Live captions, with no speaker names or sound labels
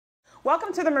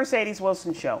Welcome to the Mercedes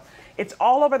Wilson Show. It's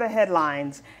all over the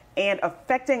headlines and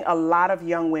affecting a lot of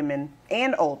young women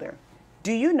and older.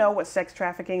 Do you know what sex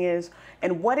trafficking is?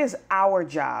 And what is our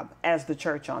job as the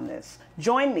church on this?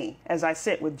 Join me as I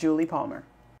sit with Julie Palmer.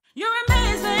 You're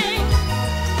amazing.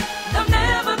 There'll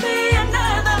never be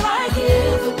another like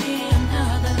you.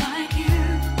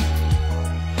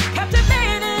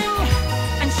 Captivating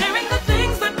and sharing the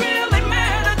things that really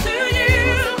matter to you.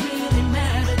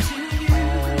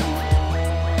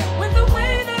 When the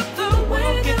weight of the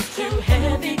world gets too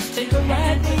heavy, take a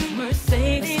ride with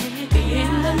Mercedes. Be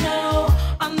in the know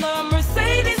on the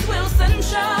Mercedes Wilson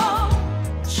Show.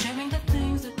 Sharing the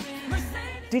things that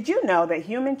Mercedes. Did you know that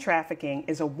human trafficking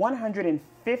is a $150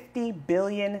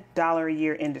 billion a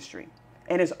year industry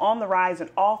and is on the rise in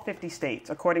all 50 states,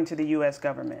 according to the U.S.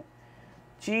 government?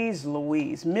 Geez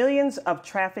Louise, millions of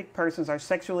trafficked persons are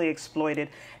sexually exploited,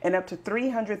 and up to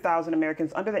 300,000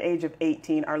 Americans under the age of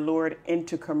 18 are lured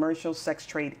into commercial sex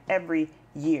trade every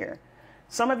year.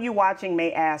 Some of you watching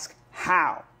may ask,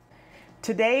 how?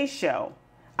 Today's show,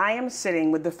 I am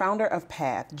sitting with the founder of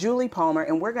P.A.T.H, Julie Palmer,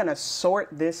 and we're going to sort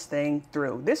this thing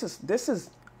through. This is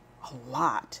a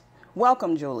lot.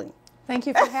 Welcome, Julie. Thank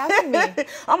you for having me.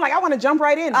 I'm like, I want to jump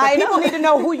right in, but people need to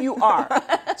know who you are.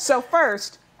 So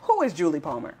first, who is Julie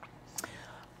Palmer?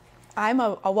 I'm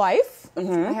a wife. I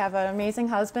have an amazing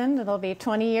husband. It'll be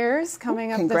 20 years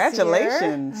coming up this year.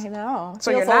 Congratulations. I know.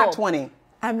 So you're not 20?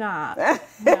 I'm not. No,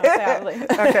 sadly.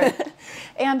 Okay.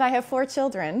 And I have 4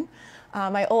 children.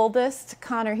 My oldest,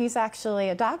 Connor, he's actually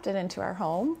adopted into our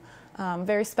home.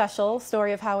 Very special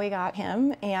story of how we got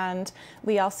him. And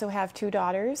we also have 2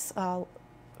 daughters.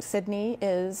 Sydney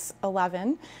is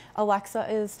 11, Alexa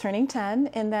is turning 10,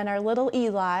 and then our little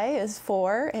Eli is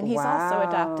 4, and he's also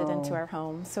adopted into our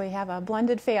home. So we have a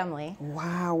blended family.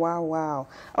 Wow, wow, wow.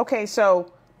 Okay,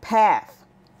 so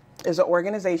P.A.T.H is an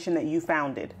organization that you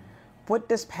founded. What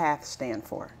does P.A.T.H stand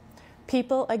for?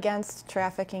 People Against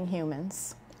Trafficking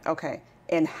Humans. Okay,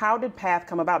 and how did P.A.T.H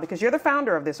come about? Because you're the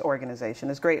founder of this organization,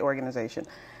 this great organization.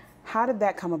 How did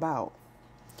that come about?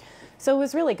 So it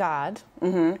was really God.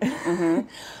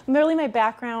 Really, my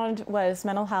background was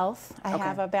mental health. I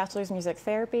have a bachelor's in music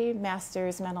therapy,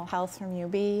 master's mental health from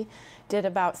UB, did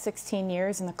about 16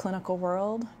 years in the clinical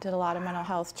world, did a lot of mental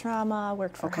health trauma,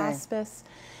 worked for hospice,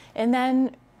 and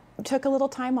then took a little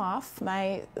time off.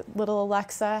 My little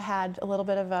Alexa had a little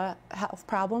bit of a health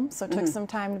problem, so took some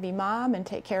time to be mom and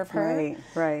take care of her.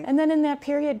 Right. And then in that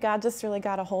period, God just really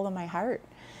got a hold of my heart.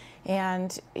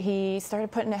 And he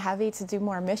started putting it heavy to do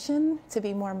more mission, to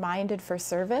be more minded for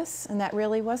service. And that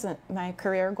really wasn't my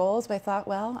career goals, but I thought,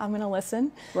 well, I'm going to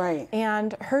listen. Right.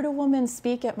 And heard a woman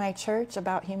speak at my church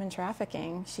about human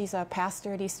trafficking. She's a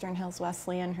pastor at Eastern Hills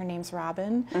Wesleyan. Her name's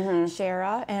Robin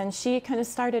Shara. And she kind of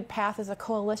started P.A.T.H as a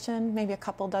coalition, maybe a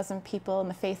couple dozen people in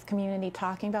the faith community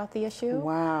talking about the issue.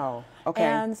 Wow. Okay.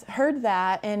 And heard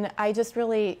that, and I just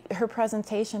really, her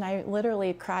presentation, I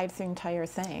literally cried through the entire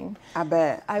thing. I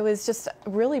bet. I was just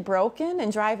really broken,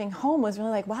 and driving home was really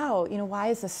like, wow, you know, why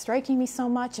is this striking me so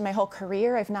much? In my whole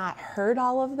career, I've not heard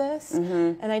all of this.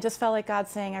 And I just felt like God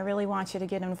saying, I really want you to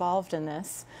get involved in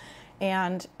this.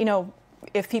 And, you know,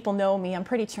 if people know me, I'm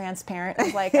pretty transparent. I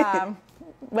was like,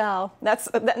 well,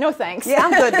 no thanks. Yeah,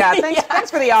 I'm good, God. Thanks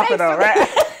for the offer, though,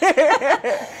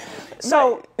 right?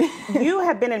 So you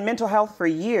have been in mental health for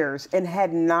years and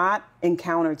had not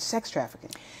encountered sex trafficking.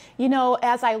 You know,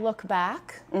 as I look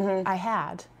back, I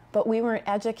had, but we weren't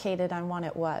educated on what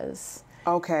it was.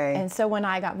 Okay. And so when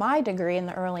I got my degree in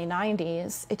the early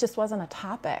 90s, it just wasn't a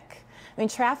topic. I mean,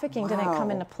 trafficking didn't come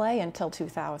into play until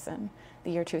 2000, the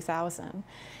year 2000.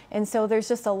 And so there's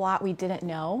just a lot we didn't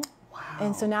know. Wow.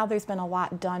 And so now there's been a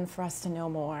lot done for us to know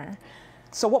more.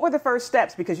 So what were the first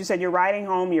steps? Because you said you're riding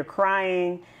home, you're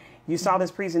crying, you saw this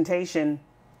presentation.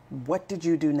 What did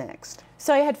you do next?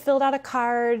 So I had filled out a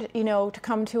card, you know, to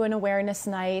come to an awareness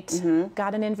night,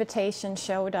 got an invitation,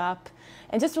 showed up,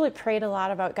 and just really prayed a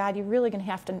lot about, God, you're really going to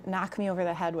have to knock me over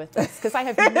the head with this, because I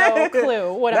have no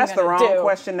clue what I'm going to do. That's the wrong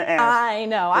question to ask. I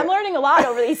know. I'm learning a lot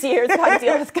over these years how to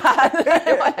deal with God.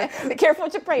 Be careful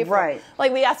what you pray for. Right.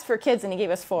 Like we asked for kids and he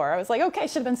gave us 4. I was like, okay,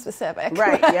 should have been specific.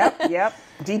 Right. Yep.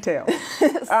 Detail.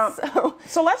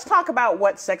 So let's talk about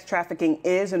what sex trafficking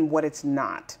is and what it's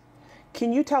not.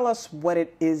 Can you tell us what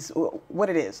it is?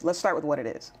 Let's start with what it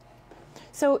is.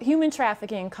 So human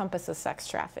trafficking encompasses sex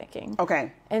trafficking.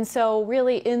 Okay. And so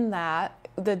really in that,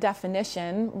 the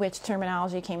definition, which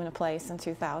terminology came into place in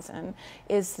 2000,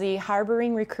 is the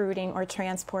harboring, recruiting, or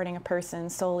transporting a person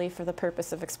solely for the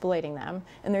purpose of exploiting them.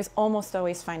 And there's almost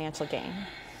always financial gain.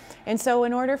 And so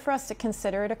in order for us to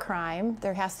consider it a crime,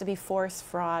 there has to be force,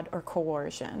 fraud, or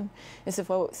coercion.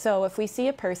 So if we see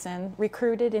a person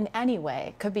recruited in any way,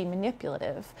 it could be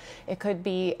manipulative, it could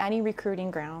be any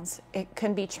recruiting grounds, it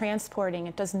can be transporting,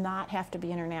 it does not have to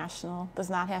be international, does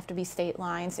not have to be state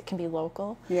lines, it can be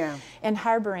local. Yeah. And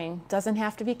harboring doesn't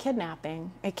have to be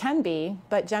kidnapping. It can be,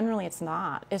 but generally it's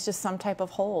not. It's just some type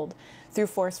of hold through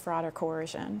force, fraud, or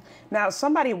coercion. Now,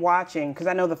 somebody watching, because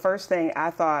I know the first thing I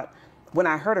thought when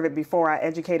I heard of it before I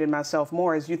educated myself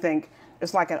more is you think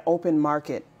it's like an open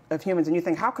market of humans, and you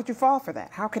think, how could you fall for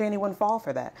that? How could anyone fall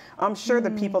for that? I'm sure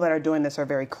the people that are doing this are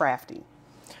very crafty.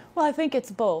 Well, I think it's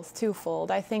both,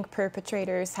 twofold. I think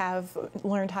perpetrators have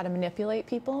learned how to manipulate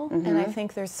people, and I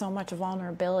think there's so much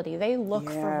vulnerability. They look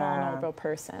for vulnerable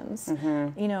persons.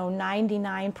 You know,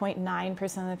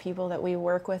 99.9% of the people that we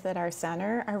work with at our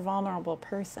center are vulnerable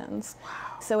persons. Wow.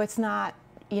 So it's not,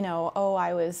 you know, oh,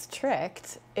 I was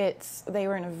tricked. It's they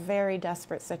were in a very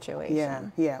desperate situation. Yeah,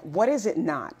 yeah. What is it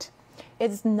not?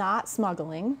 It's not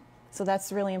smuggling. So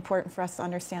that's really important for us to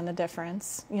understand the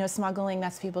difference. You know, smuggling,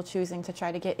 that's people choosing to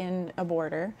try to get in a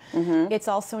border. It's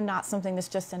also not something that's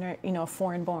just in a, you know,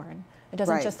 foreign born. It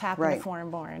doesn't just happen to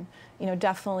foreign born. You know,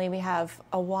 definitely we have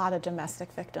a lot of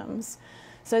domestic victims.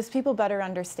 So it's people better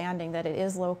understanding that it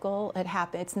is local.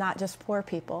 It's not just poor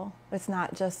people. It's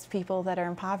not just people that are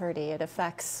in poverty. It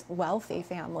affects wealthy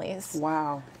families.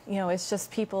 Wow. You know, it's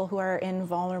just people who are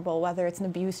vulnerable, whether it's an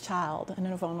abused child in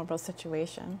a vulnerable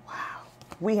situation. Wow.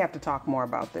 We have to talk more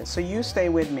about this. So you stay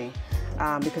with me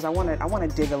because I want to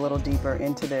dig a little deeper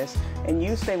into this, and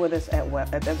you stay with us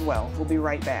as well. We'll be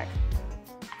right back.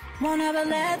 Won't ever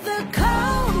let the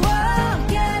cold world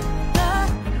get the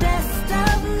best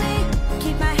of me.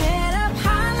 Keep my head up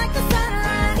high like the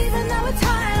sunrise. Even though it's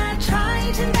hard, I try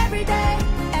each and every day.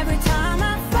 Every time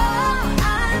I fall,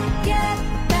 I get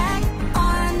back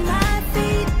on my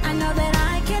feet. I know that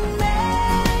I can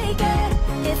make it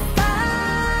if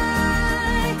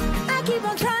I keep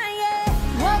on trying.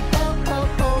 Whoa, oh, oh,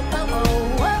 oh, oh,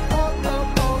 oh, whoa, oh, oh,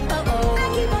 oh, oh, oh. I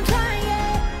keep on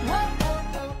trying. Whoa,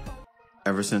 oh, oh, oh.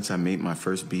 Ever since I made my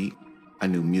first beat, I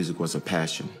knew music was a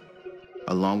passion.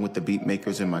 Along with the beat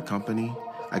makers in my company,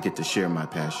 I get to share my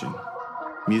passion.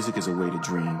 Music is a way to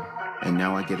dream, and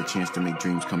now I get a chance to make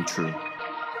dreams come true.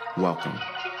 Welcome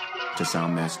to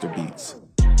Soundmaster Beats.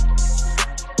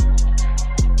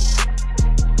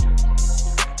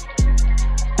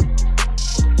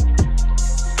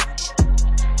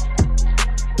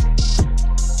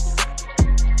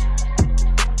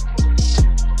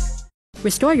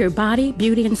 Restore your body,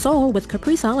 beauty, and soul with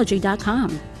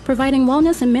Capriceology.com, providing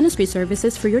wellness and ministry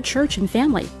services for your church and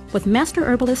family with master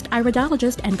herbalist,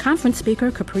 iridologist, and conference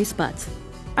speaker Caprice Butts.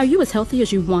 Are you as healthy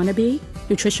as you want to be?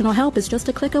 Nutritional help is just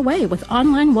a click away with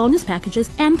online wellness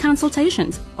packages and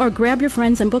consultations, or grab your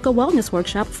friends and book a wellness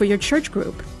workshop for your church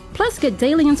group. Plus, get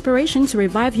daily inspiration to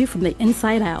revive you from the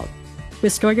inside out.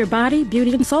 Restore your body,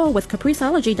 beauty, and soul with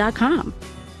Capriceology.com.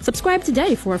 Subscribe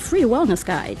today for a free wellness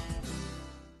guide.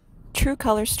 True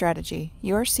Color Strategy,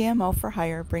 your CMO for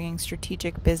hire, bringing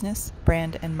strategic business,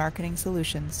 brand, and marketing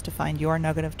solutions to find your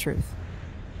nugget of truth.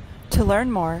 To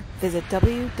learn more, visit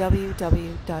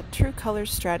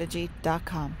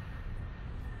www.truecolorstrategy.com.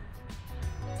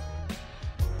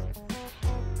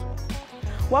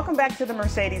 Welcome back to the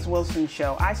Mercedes Wilson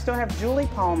Show. I still have Julie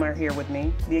Palmer here with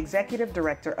me, the Executive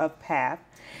Director of P.A.T.H,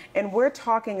 and we're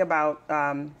talking about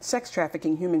sex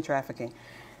trafficking, human trafficking.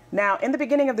 Now, in the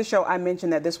beginning of the show, I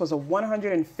mentioned that this was a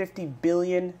 $150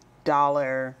 billion,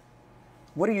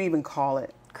 what do you even call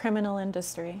it? Criminal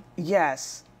industry.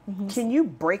 Yes. Can you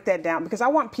break that down? Because I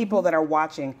want people that are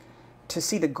watching to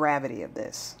see the gravity of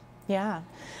this. Yeah.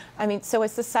 I mean, so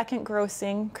it's the second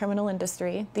grossing criminal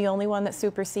industry. The only one that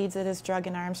supersedes it is drug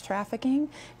and arms trafficking.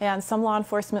 And some law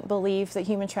enforcement believes that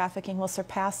human trafficking will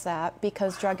surpass that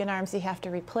because drug and arms you have to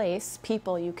replace,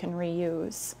 people you can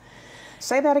reuse.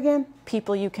 Say that again?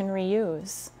 People you can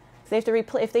reuse. They have to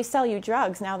if they sell you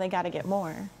drugs, now they got to get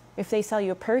more. If they sell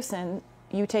you a person,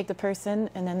 you take the person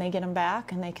and then they get them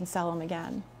back and they can sell them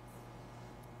again.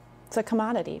 It's a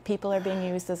commodity. People are being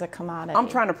used as a commodity. I'm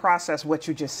trying to process what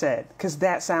you just said because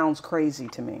that sounds crazy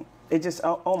to me. It just,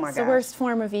 oh my gosh. It's the worst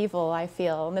form of evil, I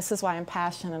feel, and this is why I'm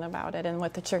passionate about it and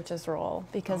with the church's role,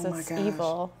 because it's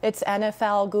evil. It's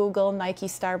NFL, Google, Nike,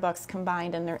 Starbucks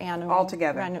combined in their annual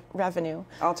revenue.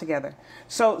 Altogether.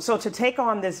 So to take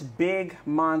on this big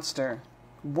monster,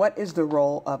 what is the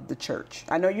role of the church?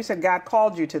 I know you said God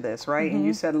called you to this, right? And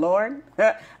you said, Lord,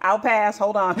 I'll pass,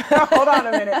 hold on, hold on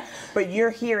a minute. But you're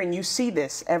here and you see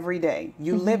this every day.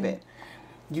 You live it.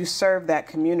 You serve that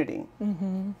community.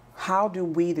 How do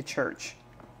we, the church,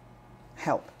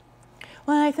 help?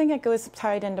 Well, I think it goes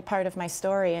tied into part of my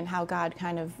story and how God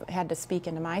kind of had to speak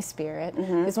into my spirit.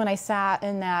 Because when I sat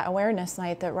in that awareness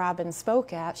night that Robin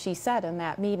spoke at, she said in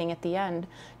that meeting at the end,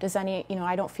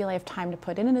 I don't feel I have time to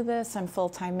put into this. I'm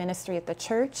full-time ministry at the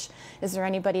church. Is there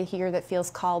anybody here that feels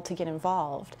called to get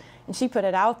involved? And she put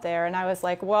it out there, and I was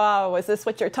like, whoa, is this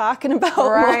what you're talking about,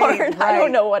 Lord? I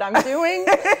don't know what I'm doing.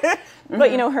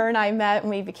 But, her and I met,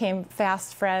 and we became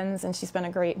fast friends, and she's been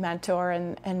a great mentor,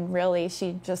 and really,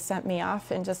 she just sent me off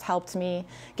and just helped me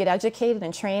get educated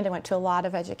and trained. I went to a lot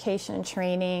of education and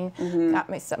training,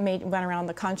 went around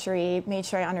the country, made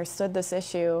sure I understood this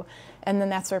issue, and then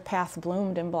that's where P.A.T.H.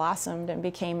 bloomed and blossomed and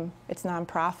became its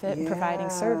nonprofit and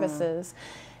providing services.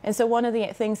 And so one of the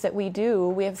things that we do,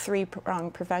 we have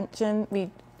three-pronged prevention.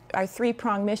 Our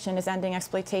three-pronged mission is ending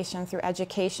exploitation through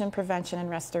education, prevention, and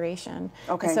restoration.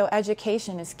 Okay. And so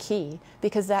education is key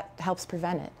because that helps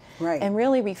prevent it. Right. And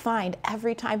really we find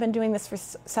every time, I've been doing this for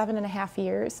 7.5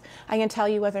 years, I can tell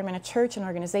you whether I'm in a church, an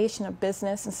organization, a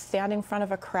business, and standing in front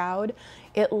of a crowd,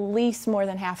 at least more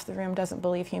than half the room doesn't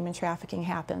believe human trafficking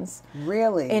happens.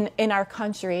 Really? In our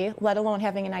country, let alone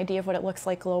having an idea of what it looks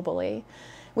like globally.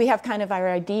 We have kind of our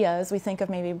ideas. We think of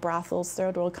maybe brothels,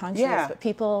 third world countries, but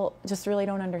people just really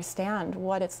don't understand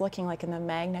what it's looking like in the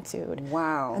magnitude.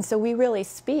 Wow. And so we really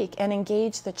speak and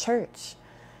engage the church,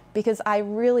 because I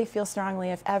really feel strongly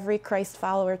if every Christ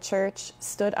follower church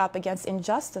stood up against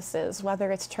injustices,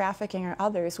 whether it's trafficking or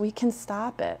others, we can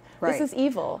stop it. Right. This is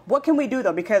evil. What can we do,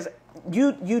 though? Because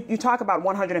you talk about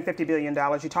 $150 billion.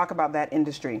 You talk about that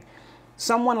industry.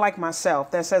 Someone like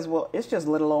myself that says, well, it's just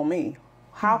little old me.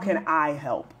 How can I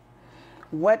help?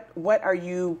 What are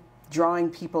you drawing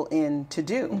people in to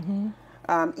do?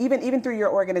 Even through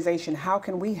your organization, how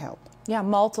can we help? Yeah,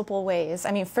 multiple ways.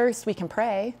 I mean, first we can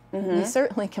pray. We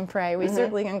certainly can pray. We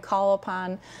certainly can call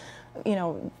upon,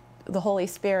 the Holy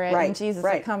Spirit and Jesus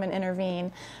to come and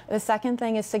intervene. The second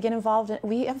thing is to get involved.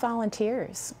 We have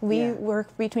volunteers. We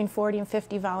work between 40 and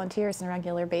 50 volunteers on a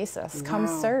regular basis. Wow. Come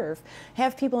serve.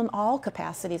 Have people in all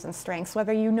capacities and strengths,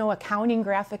 whether you know accounting,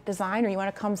 graphic design, or you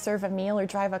want to come serve a meal or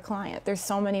drive a client. There's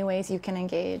so many ways you can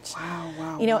engage.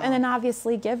 Wow. And then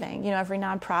obviously giving. Every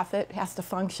nonprofit has to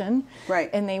function. Right.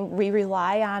 And we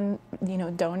rely on,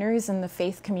 donors in the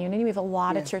faith community. We have a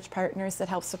lot of church partners that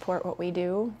help support what we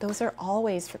do. Those are all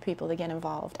ways for people to get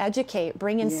involved. Educate,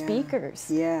 bring in speakers.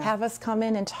 Have us come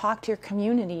in and talk to your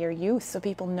community, your youth, so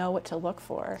people know what to look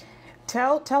for.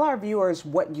 Tell our viewers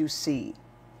what you see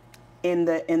in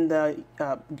the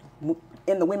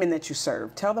women that you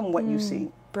serve. Tell them what you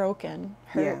see. Broken,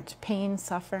 hurt, pain,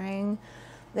 suffering.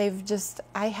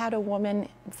 I had a woman,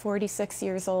 46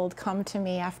 years old, come to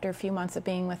me after a few months of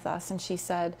being with us, and she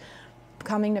said,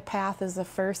 coming to P.A.T.H. is the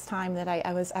first time that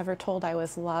I was ever told I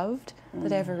was loved,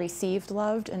 that I ever received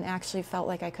loved, and actually felt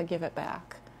like I could give it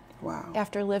back. Wow.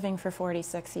 After living for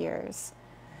 46 years.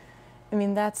 I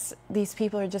mean, these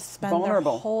people are just spend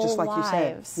vulnerable, their whole just like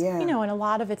lives. You said. And a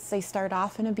lot of it's they start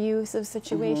off in abusive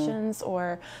situations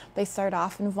or they start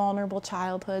off in vulnerable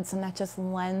childhoods, and that just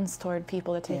lends toward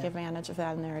people to take advantage of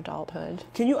that in their adulthood.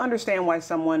 Can you understand why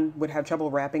someone would have trouble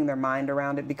wrapping their mind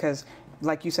around it? Because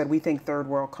like you said, we think third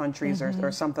world countries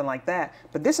or something like that,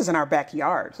 but this is in our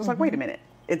backyard. So it's like, wait a minute,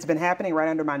 it's been happening right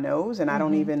under my nose, and I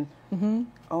don't even,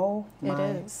 oh my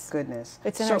goodness.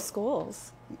 It's in our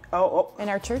schools. In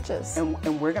our churches.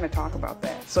 And we're going to talk about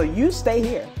that. So you stay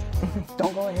here.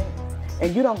 Don't go ahead.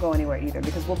 And you don't go anywhere either,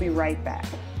 because we'll be right back.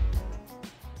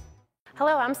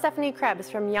 Hello, I'm Stephanie Krebs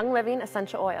from Young Living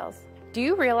Essential Oils. Do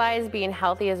you realize being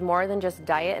healthy is more than just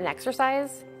diet and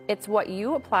exercise? It's what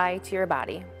you apply to your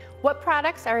body. What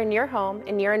products are in your home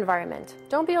and your environment?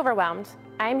 Don't be overwhelmed.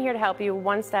 I'm here to help you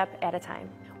one step at a time.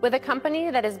 With a company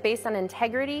that is based on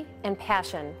integrity and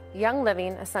passion, Young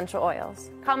Living Essential Oils.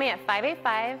 Call me at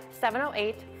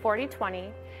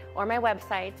 585-708-4020 or my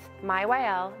website,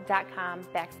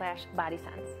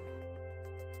 myйл.com/bodysense.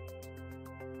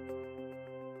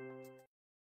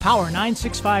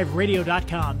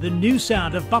 Power965radio.com, the new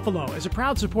sound of Buffalo, is a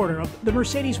proud supporter of The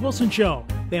Mercedes Wilson Show.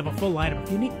 They have a full lineup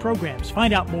of unique programs.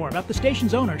 Find out more about the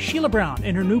station's owner, Sheila Brown,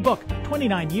 in her new book,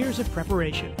 29 Years of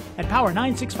Preparation, at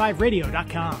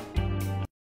Power965radio.com.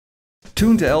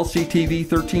 Tune to LCTV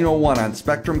 1301 on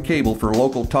Spectrum Cable for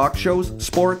local talk shows,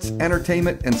 sports,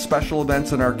 entertainment, and special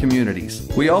events in our communities.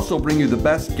 We also bring you the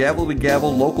best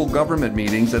gavel-to-gavel local government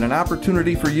meetings and an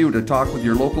opportunity for you to talk with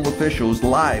your local officials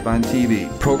live on TV.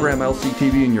 Program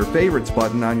LCTV in your favorites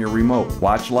button on your remote.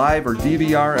 Watch live or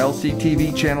DVR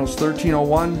LCTV channels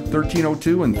 1301,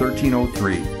 1302, and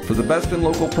 1303. For the best in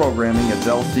local programming, it's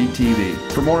LCTV.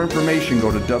 For more information,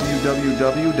 go to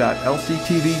www.lctv.net.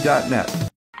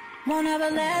 Won't ever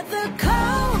let the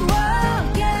cold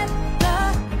world get the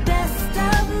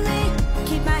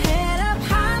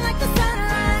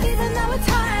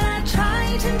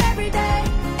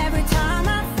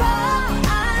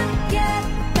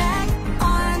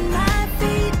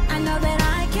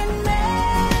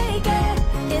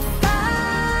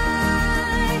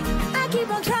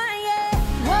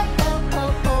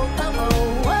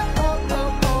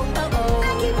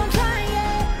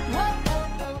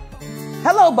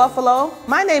Hello, Buffalo.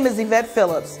 My name is Yvette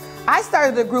Phillips. I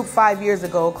started a group 5 years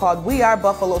ago called We Are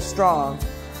Buffalo Strong.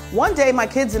 One day, my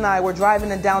kids and I were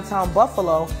driving in downtown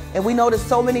Buffalo, and we noticed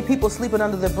so many people sleeping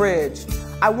under the bridge.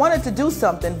 I wanted to do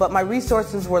something, but my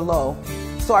resources were low.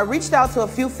 So I reached out to a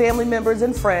few family members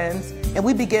and friends, and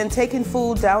we began taking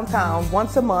food downtown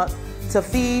once a month to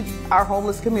feed our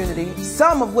homeless community,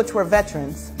 some of which were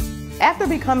veterans. After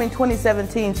becoming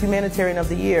 2017 Humanitarian of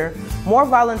the Year, more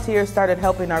volunteers started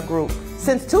helping our group.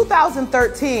 Since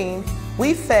 2013,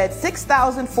 we've fed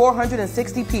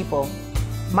 6,460 people.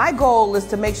 My goal is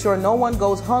to make sure no one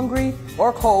goes hungry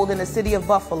or cold in the city of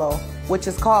Buffalo, which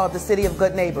is called the City of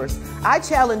Good Neighbors. I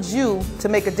challenge you to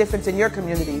make a difference in your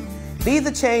community. Be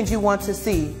the change you want to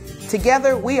see.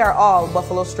 Together, we are all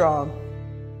Buffalo Strong.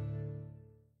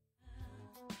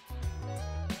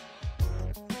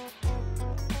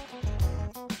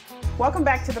 Welcome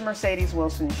back to the Mercedes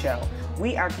Wilson Show.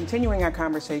 We are continuing our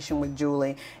conversation with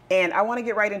Julie, and I want to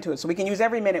get right into it so we can use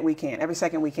every minute we can, every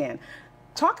second we can.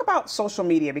 Talk about social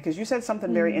media, because you said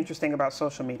something very interesting about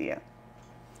social media.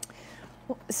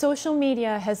 Social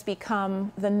media has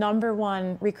become the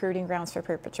 #1 recruiting grounds for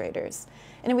perpetrators.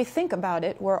 And if we think about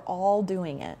it, we're all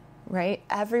doing it, right?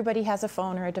 Everybody has a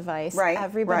phone or a device. Right,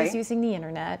 Everybody's right. using the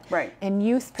internet. Right. And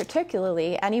youth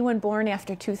particularly, anyone born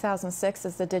after 2006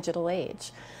 is the digital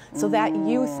age. So that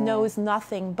youth knows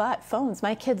nothing but phones.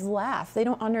 My kids laugh. They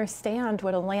don't understand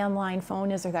what a landline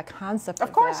phone is or that concept of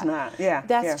Of course that. not, yeah.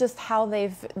 That's just how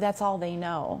that's all they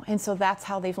know. And so that's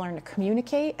how they've learned to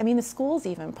communicate. I mean, the schools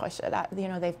even push it. You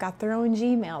know, they've got their own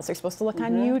Gmails. They're supposed to look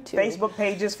on YouTube. Facebook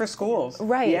pages for schools.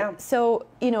 Right. Yeah. So,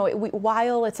 you know,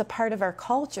 while it's a part of our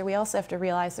culture, we also have to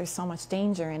realize there's so much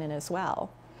danger in it as well.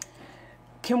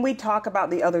 Can we talk about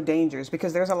the other dangers?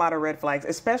 Because there's a lot of red flags,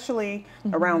 especially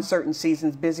around certain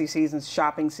seasons, busy seasons,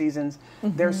 shopping seasons.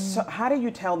 How do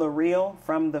you tell the real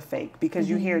from the fake? Because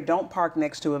you hear, don't park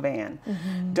next to a van.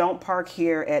 Don't park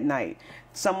here at night.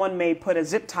 Someone may put a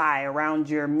zip tie around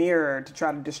your mirror to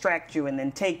try to distract you and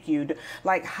then take you.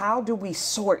 Like, how do we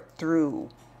sort through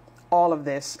all of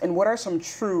this? And what are some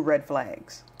true red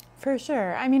flags? For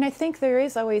sure. I mean, I think there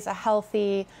is always a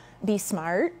healthy, be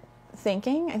smart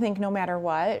thinking. I think no matter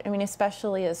what, I mean,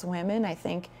 especially as women, I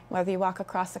think whether you walk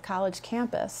across a college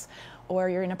campus or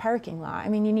you're in a parking lot, I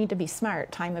mean, you need to be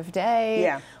smart. Time of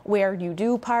day, where you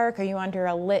do park, are you under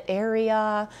a lit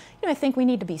area? You know, I think we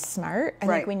need to be smart. I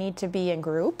think we need to be in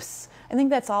groups. I think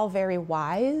that's all very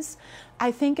wise.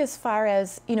 I think as far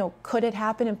as, you know, could it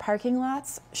happen in parking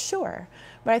lots? Sure.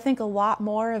 But I think a lot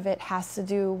more of it has to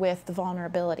do with the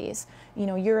vulnerabilities. You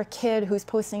know, you're a kid who's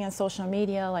posting on social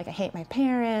media like, I hate my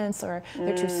parents, or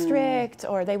they're too strict,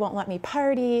 or they won't let me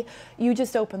party. You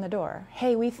just open the door.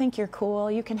 Hey, we think you're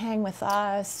cool. You can hang with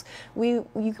us. We'll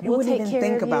take care of you.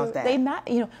 Think about that.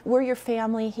 You know, we're your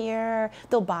family here.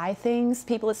 They'll buy things.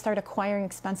 People that start acquiring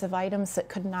expensive items that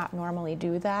could not normally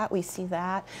do that. We see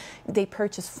that. They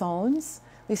purchase phones.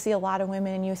 We see a lot of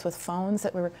women and youth with phones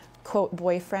that were, quote,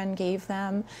 boyfriend gave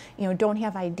them. You know, don't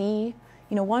have ID.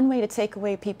 You know, one way to take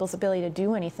away people's ability to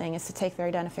do anything is to take their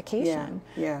identification.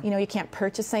 You know, you can't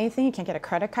purchase anything. You can't get a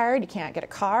credit card. You can't get a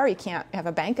car. You can't have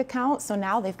a bank account. So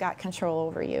now they've got control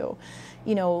over you.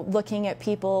 You know, looking at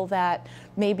people that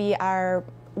maybe are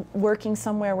working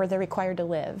somewhere where they're required to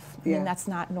live. I mean, that's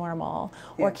not normal.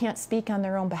 Or can't speak on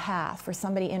their own behalf, or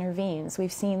somebody intervenes.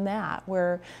 We've seen that,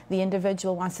 where the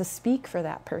individual wants to speak for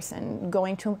that person.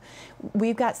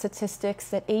 We've got statistics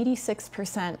that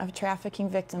 86% of trafficking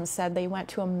victims said they went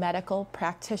to a medical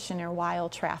practitioner while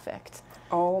trafficked.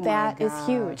 Oh my gosh. That is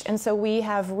huge. And so we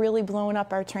have really blown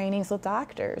up our trainings with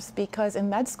doctors, because in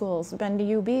med schools, been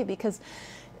to UB, because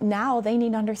now they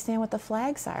need to understand what the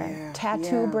flags are.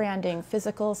 Tattoo branding,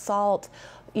 physical assault,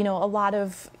 you know, a lot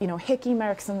of, you know, hickey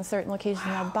marks in certain locations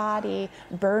in the body,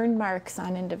 burn marks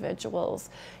on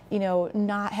individuals, you know,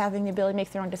 not having the ability to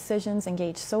make their own decisions,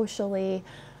 engage socially,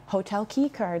 hotel key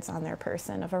cards on their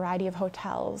person, a variety of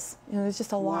hotels. You know, there's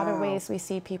just a lot of ways we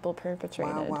see people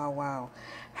perpetrated. Wow.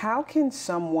 How can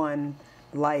someone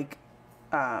like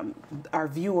our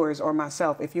viewers or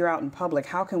myself, if you're out in public,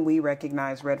 how can we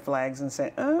recognize red flags and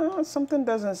say, oh, something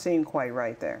doesn't seem quite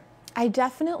right there? I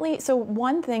definitely, so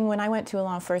one thing when I went to a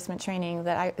law enforcement training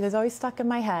that is always stuck in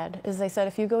my head is they said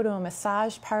if you go to a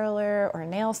massage parlor or a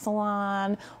nail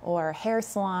salon or a hair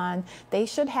salon, they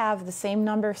should have the same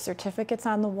number of certificates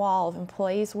on the wall of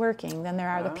employees working than there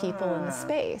are the people in the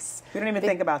space. We don't even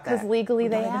think about that. Because legally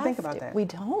they have think about that. We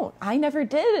don't. I never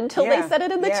did until they said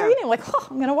it in the training. I'm like, oh,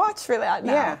 I'm going to watch for that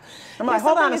now. I'm like,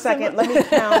 hold on a second, let me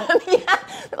count.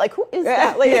 They're like, who is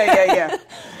that lady?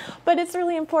 But it's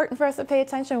really important for us to pay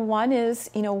attention. One is,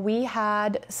 we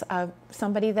had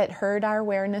somebody that heard our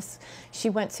awareness. She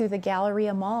went to the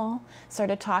Galleria Mall,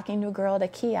 started talking to a girl at a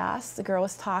kiosk. The girl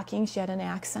was talking, she had an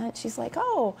accent. She's like,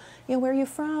 oh, where are you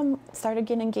from? Started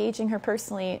engaging her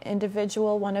personally.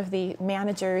 One of the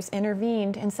managers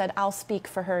intervened and said, I'll speak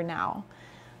for her now.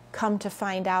 Come to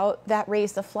find out, that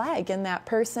raised a flag in that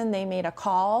person. They made a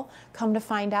call. Come to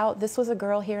find out, this was a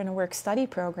girl here in a work-study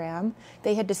program.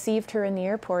 They had deceived her in the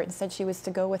airport and said she was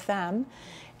to go with them.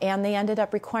 And they ended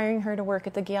up requiring her to work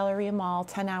at the Galleria Mall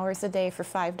 10 hours a day for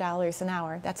 $5 an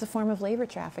hour. That's a form of labor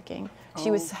trafficking.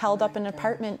 She was held up in an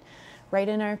apartment right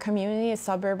in our community, a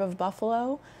suburb of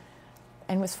Buffalo,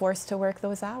 and was forced to work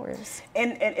those hours.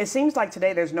 And it seems like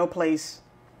today there's no place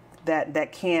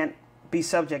that can't be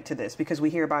subject to this, because we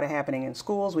hear about it happening in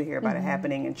schools, we hear about it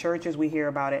happening in churches, we hear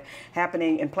about it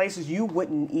happening in places you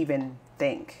wouldn't even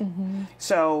think.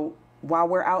 So while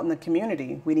we're out in the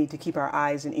community, we need to keep our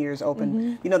eyes and ears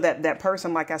open. That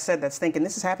person, like I said, that's thinking,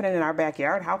 this is happening in our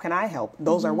backyard, how can I help?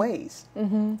 Those are ways,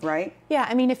 right? Yeah,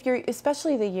 I mean, if you're,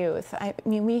 especially the youth,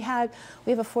 we have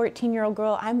a 14-year-old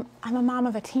girl. I'm a mom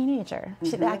of a teenager.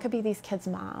 That could be these kids'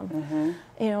 mom.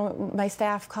 My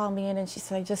staff called me in and she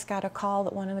said, I just got a call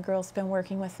that one of the girls been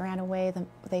working with ran away.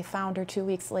 They found her 2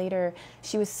 weeks later.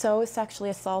 She was so sexually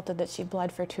assaulted that she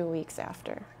bled for 2 weeks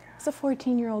after. It's a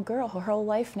 14-year-old girl. Her whole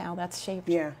life now, that's shaped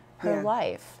her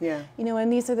life.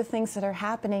 And these are the things that are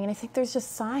happening. And I think there's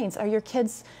just signs. Are your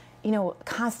kids,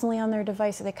 constantly on their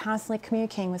device? Are they constantly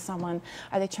communicating with someone?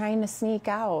 Are they trying to sneak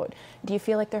out? Do you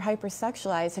feel like they're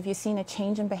hypersexualized? Have you seen a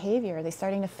change in behavior? Are they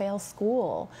starting to fail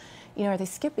school? Are they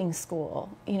skipping school?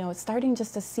 It's starting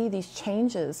just to see these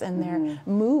changes in their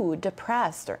mood,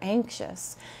 depressed or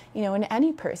anxious. In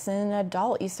any person, an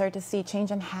adult, you start to see change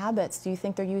in habits. Do you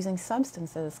think they're using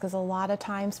substances? Because a lot of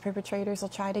times perpetrators will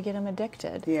try to get them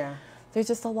addicted. There's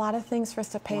just a lot of things for us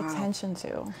to pay attention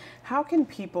to. How can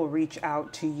people reach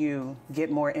out to you,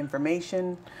 get more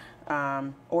information,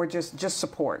 or just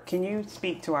support? Can you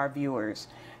speak to our viewers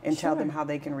and tell them how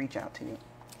they can reach out to you?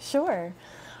 Sure.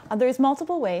 There's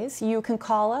multiple ways. You can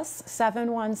call us,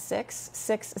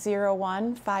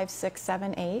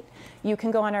 716-601-5678. You can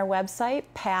go on our website,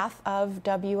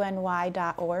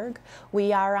 pathofwny.org.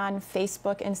 We are on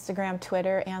Facebook, Instagram,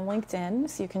 Twitter, and LinkedIn,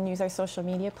 so you can use our social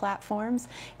media platforms.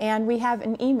 And we have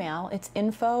an email. It's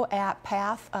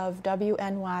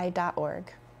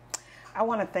info@pathofwny.org. I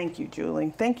want to thank you,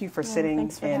 Julie. Thank you for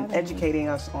sitting and educating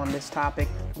us on this topic.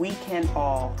 We can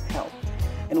all help.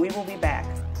 And we will be back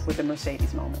with the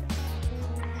Mercedes Moment.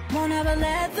 Won't ever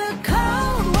let the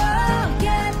cold world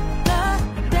get the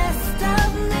best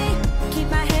of me. Keep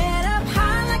my head up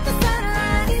high like the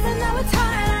sunrise. Even though it's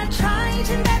hard, I try each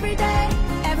and every day.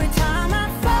 Every time I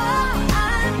fall,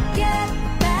 I get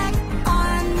back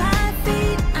on my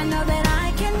feet. I know that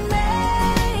I can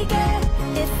make it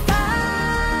if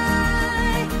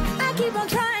I keep on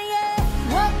trying.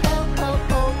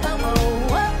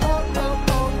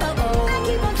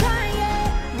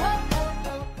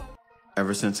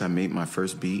 Ever since I made my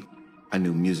first beat, I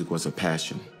knew music was a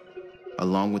passion.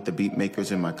 Along with the beat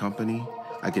makers in my company,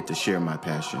 I get to share my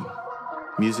passion.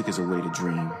 Music is a way to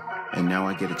dream, and now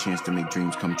I get a chance to make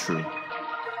dreams come true.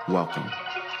 Welcome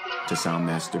to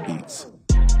Soundmaster Beats.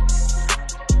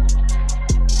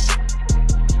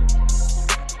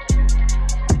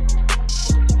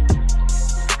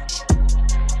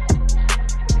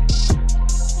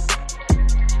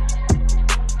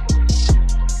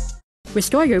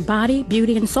 Restore your body,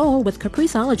 beauty, and soul with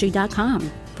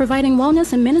Capriceology.com, providing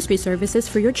wellness and ministry services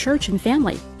for your church and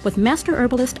family with master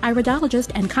herbalist,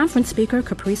 iridologist, and conference speaker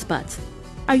Caprice Butts.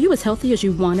 Are you as healthy as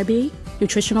you want to be?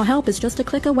 Nutritional help is just a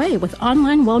click away with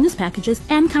online wellness packages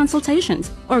and consultations,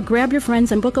 or grab your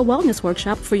friends and book a wellness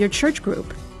workshop for your church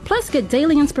group. Plus, get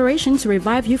daily inspiration to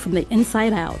revive you from the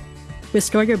inside out.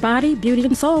 Restore your body, beauty,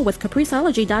 and soul with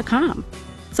Capriceology.com.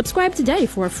 Subscribe today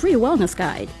for a free wellness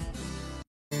guide.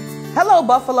 Hello,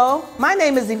 Buffalo. My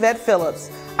name is Yvette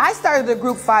Phillips. I started a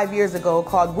group 5 years ago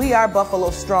called We Are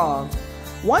Buffalo Strong.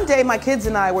 One day, my kids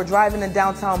and I were driving in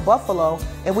downtown Buffalo,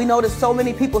 and we noticed so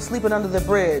many people sleeping under the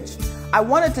bridge. I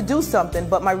wanted to do something,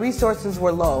 but my resources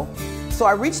were low. So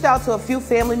I reached out to a few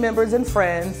family members and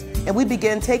friends, and we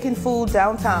began taking food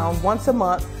downtown once a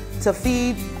month to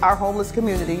feed our homeless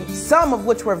community, some of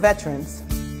which were veterans.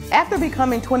 After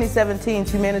becoming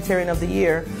 2017's Humanitarian of the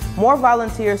Year, more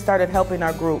volunteers started helping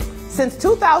our group. Since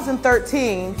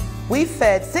 2013, we've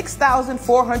fed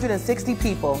 6,460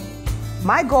 people.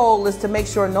 My goal is to make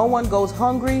sure no one goes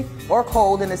hungry or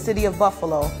cold in the city of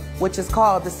Buffalo, which is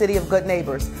called the City of Good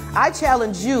Neighbors. I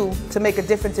challenge you to make a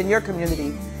difference in your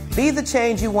community. Be the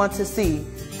change you want to see.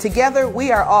 Together,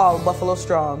 we are all Buffalo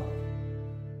Strong.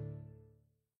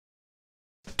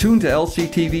 Tune to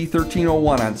LCTV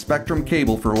 1301 on Spectrum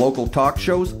Cable for local talk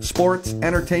shows, sports,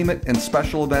 entertainment, and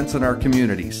special events in our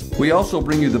communities. We also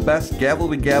bring you the best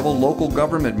gavel-to-gavel local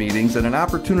government meetings and an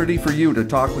opportunity for you to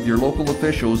talk with your local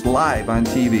officials live on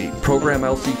TV. Program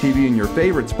LCTV in your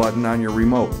favorites button on your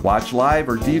remote. Watch live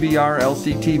or DVR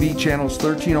LCTV channels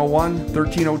 1301,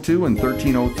 1302, and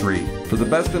 1303. For the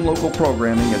best in local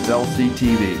programming, it's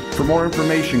LCTV. For more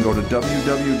information, go to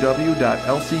www.lctv.net.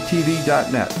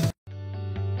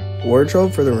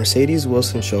 Wardrobe for the Mercedes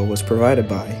Wilson Show was provided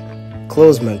by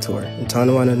Clothes Mentor in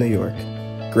Tonawanda, New York.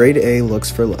 Grade A looks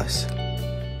for less.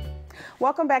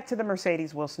 Welcome back to the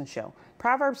Mercedes Wilson Show.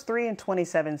 Proverbs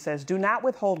 3:27 says, "Do not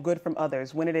withhold good from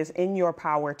others when it is in your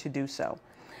power to do so."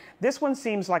 This one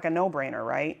seems like a no-brainer,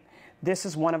 right? This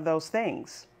is one of those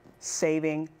things,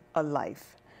 saving a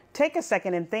life. Take a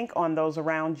second and think on those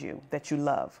around you that you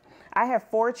love. I have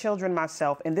 4 children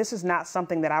myself, and this is not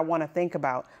something that I want to think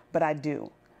about, but I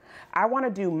do. I want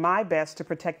to do my best to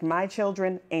protect my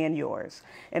children and yours.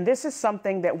 And this is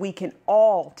something that we can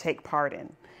all take part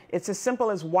in. It's as simple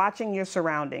as watching your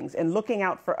surroundings and looking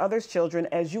out for others' children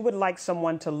as you would like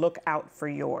someone to look out for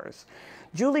yours.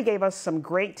 Julie gave us some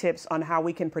great tips on how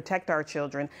we can protect our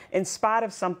children in spite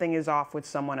of something is off with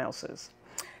someone else's.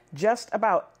 Just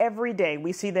about every day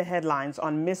we see the headlines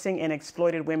on missing and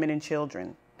exploited women and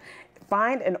children.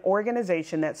 Find an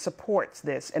organization that supports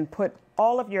this and put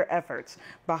all of your efforts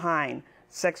behind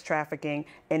sex trafficking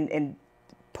and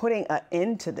putting an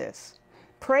end to this.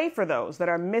 Pray for those that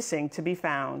are missing to be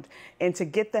found and to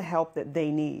get the help that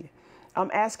they need.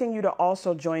 I'm asking you to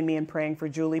also join me in praying for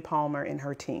Julie Palmer and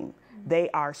her team. They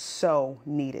are so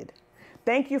needed.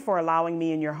 Thank you for allowing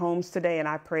me in your homes today, and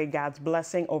I pray God's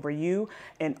blessing over you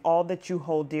and all that you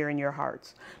hold dear in your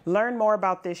hearts. Learn more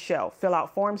about this show, fill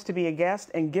out forms to be a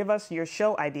guest, and give us your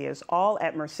show ideas, all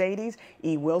at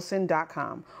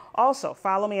mercedesewilson.com. Also,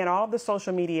 follow me on all of the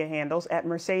social media handles at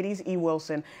Mercedes E.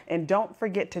 Wilson, and don't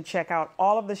forget to check out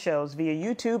all of the shows via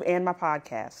YouTube and my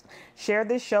podcast. Share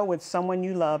this show with someone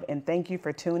you love, and thank you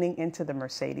for tuning into the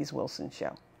Mercedes Wilson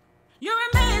Show. You're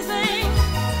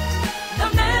amazing.